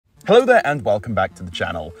Hello there and welcome back to the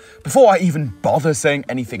channel. Before I even bother saying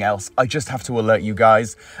anything else, I just have to alert you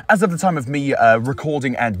guys. As of the time of me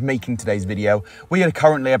recording and making today's video, we are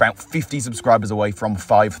currently about 50 subscribers away from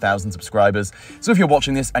 5,000 subscribers. So if you're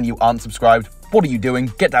watching this and you aren't subscribed, what are you doing?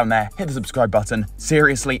 Get down there, hit the subscribe button.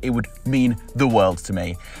 Seriously, it would mean the world to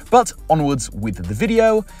me. But onwards with the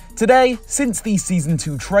video. Today, since the Season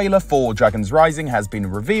 2 trailer for Dragons Rising has been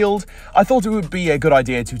revealed, I thought it would be a good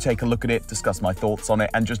idea to take a look at it, discuss my thoughts on it,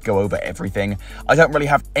 and just go over everything. I don't really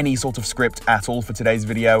have any sort of script at all for today's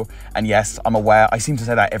video, and yes, I'm aware, I seem to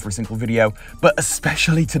say that every single video, but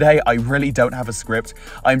especially today, I really don't have a script.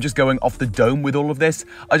 I'm just going off the dome with all of this.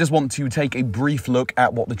 I just want to take a brief look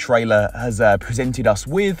at what the trailer has presented us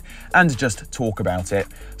with, and just talk about it.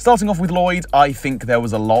 Starting off with Lloyd, I think there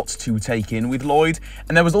was a lot to take in with Lloyd,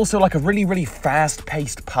 and there was also like a really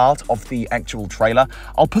fast-paced part of the actual trailer.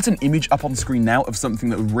 I'll put an image up on screen now of something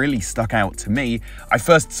that really stuck out to me. I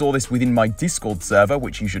first saw this within my Discord server,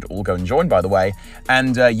 which you should all go and join, by the way,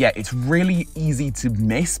 and yeah, it's really easy to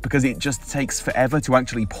miss because it just takes forever to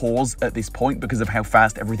actually pause at this point because of how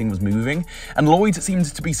fast everything was moving, and Lloyd seemed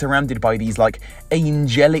to be surrounded by these like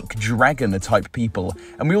angelic dragon type people,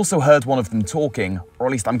 and we also heard one of them talking, or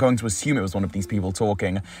at least I'm going to assume it was one of these people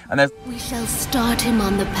talking, and there's we shall start him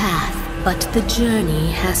on the path, but the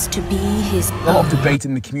journey has to be his own. A lot of debate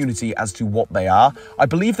in the community as to what they are. I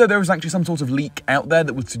believe that there is actually some sort of leak out there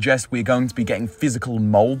that would suggest we're going to be getting physical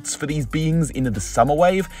molds for these beings into the summer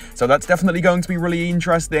wave, so that's definitely going to be really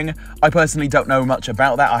interesting. I personally don't know much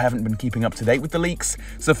about that. I haven't been keeping up to date with the leaks,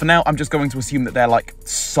 so for now I'm just going to assume that they're like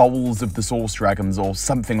souls of the source dragons or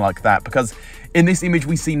something like that, because in this image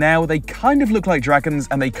we see now, they kind of look like dragons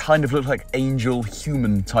and they kind of look like angel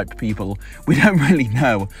human type people. We don't really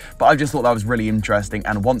know, but I just thought that was really interesting.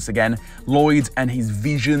 And once again, Lloyd and his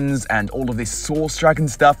visions and all of this source dragon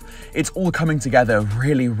stuff, it's all coming together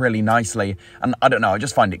really nicely. And I don't know, I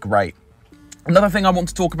just find it great. Another thing I want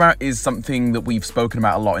to talk about is something that we've spoken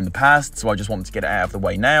about a lot in the past, so I just want to get it out of the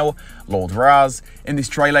way now. Lord Raz. In this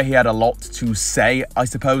trailer, he had a lot to say, I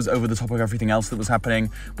suppose, over the top of everything else that was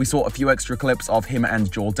happening. We saw a few extra clips of him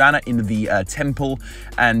and Jordana in the temple,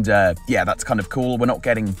 and yeah, that's kind of cool. We're not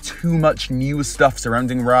getting too much new stuff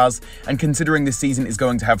surrounding Raz, and considering this season is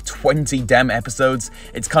going to have 20 dem episodes,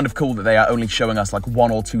 it's kind of cool that they are only showing us like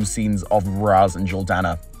 1 or 2 scenes of Raz and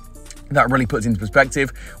Jordana. That really puts into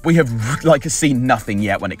perspective. We have like seen nothing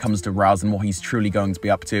yet when it comes to Raz and what he's truly going to be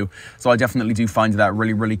up to. So I definitely do find that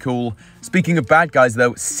really cool. Speaking of bad guys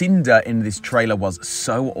though, Cinder in this trailer was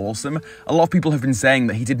so awesome. A lot of people have been saying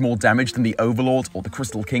that he did more damage than the Overlord or the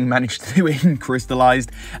Crystal King managed to do in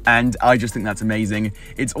Crystalized, and I just think that's amazing.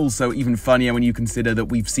 It's also even funnier when you consider that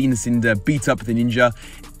we've seen Cinder beat up the ninja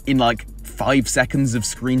in like 5 seconds of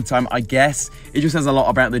screen time, I guess. It just says a lot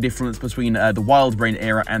about the difference between the Wild Brain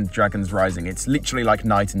era and Dragons Rising. It's literally like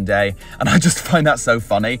night and day, and I just find that so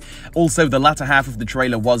funny. Also, the latter half of the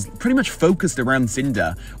trailer was pretty much focused around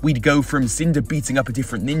Cinder. We'd go from Cinder beating up a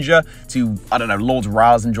different ninja to, I don't know, Lord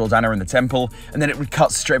Raz and Jordana in the temple, and then it would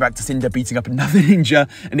cut straight back to Cinder beating up another ninja,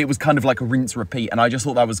 and it was kind of like a rinse repeat, and I just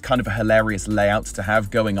thought that was kind of a hilarious layout to have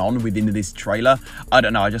going on within this trailer. I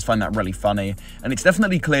don't know, I just find that really funny, and it's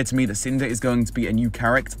definitely clear to me that Cinder is going to be a new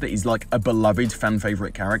character that is like a beloved fan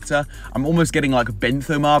favorite character. I'm almost getting like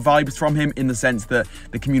Benthomar vibes from him in the sense that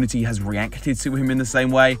the community has reacted to him in the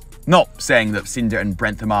same way. Not saying that Cinder and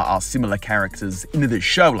Benthomar are similar characters in the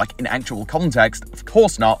show, like in actual context, of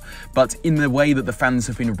course not, but in the way that the fans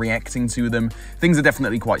have been reacting to them, things are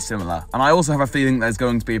definitely quite similar. And I also have a feeling there's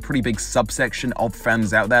going to be a pretty big subsection of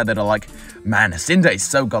fans out there that are like, man, Cinder is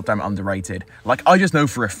so goddamn underrated. Like, I just know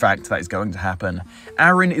for a fact that is going to happen.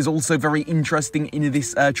 Aaron is also very interesting in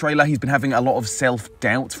this trailer. He's been having a lot of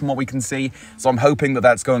self-doubt from what we can see, so I'm hoping that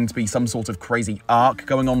that's going to be some sort of crazy arc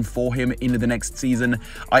going on for him into the next season.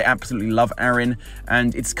 I absolutely love Aaron,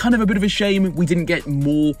 and it's kind of a bit of a shame we didn't get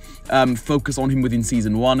more focus on him within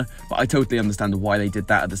season 1, but I totally understand why they did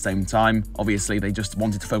that at the same time. Obviously, they just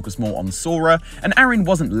wanted to focus more on Sora, and Aaron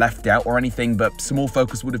wasn't left out or anything, but some more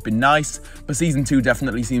focus would have been nice. But season 2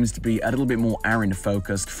 definitely seems to be a little bit more Aaron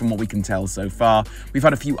focused from what we can tell so far. We've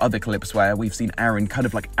had a few other clips where we've seen Aaron kind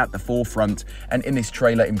of like at the forefront, and in this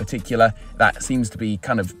trailer in particular, that seems to be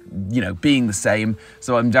kind of, you know, being the same.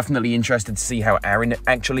 So I'm definitely interested to see how Aaron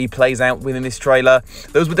actually plays out within this trailer.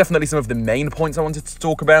 Those were definitely some of the main points I wanted to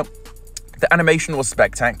talk about. The animation was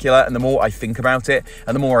spectacular, and the more I think about it,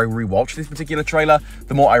 and the more I rewatch this particular trailer,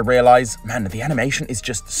 the more I realize, man, the animation is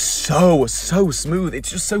just so smooth. It's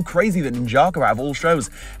just so crazy that Ninjago, out of all shows,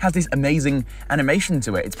 has this amazing animation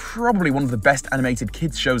to it. It's probably one of the best animated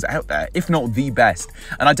kids shows out there, if not the best.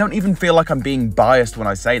 And I don't even feel like I'm being biased when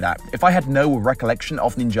I say that. If I had no recollection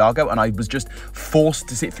of Ninjago and I was just forced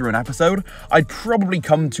to sit through an episode, I'd probably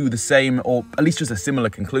come to the same, or at least just a similar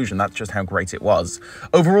conclusion. That's just how great it was.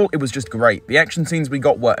 Overall, it was just great. The action scenes we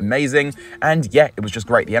got were amazing, and yeah, it was just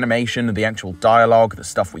great. The animation, the actual dialogue, the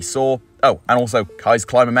stuff we saw. Oh, and also Kai's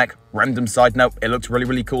climber mech. Random side note, it looked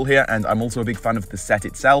really cool here, and I'm also a big fan of the set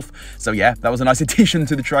itself. So yeah, that was a nice addition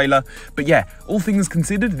to the trailer. But yeah, all things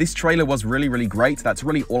considered, this trailer was really great. That's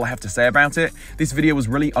really all I have to say about it. This video was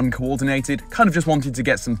really uncoordinated, kind of just wanted to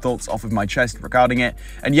get some thoughts off of my chest regarding it.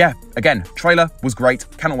 And yeah, again, trailer was great.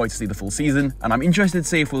 Cannot wait to see the full season, and I'm interested to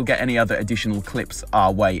see if we'll get any other additional clips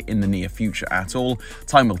our way in the near future at all.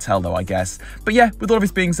 Time will tell though, I guess. But yeah, with all of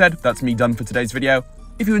this being said, that's me done for today's video.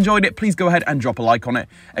 If you enjoyed it, please go ahead and drop a like on it.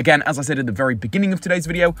 Again, as I said at the very beginning of today's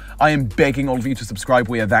video, I am begging all of you to subscribe.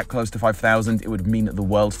 We are that close to 5,000. It would mean the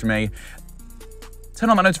world to me.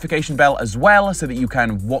 Turn on that notification bell as well so that you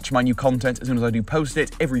can watch my new content as soon as I do post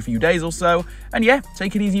it every few days or so. And yeah,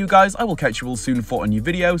 take it easy, you guys. I will catch you all soon for a new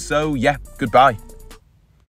video. So yeah, goodbye.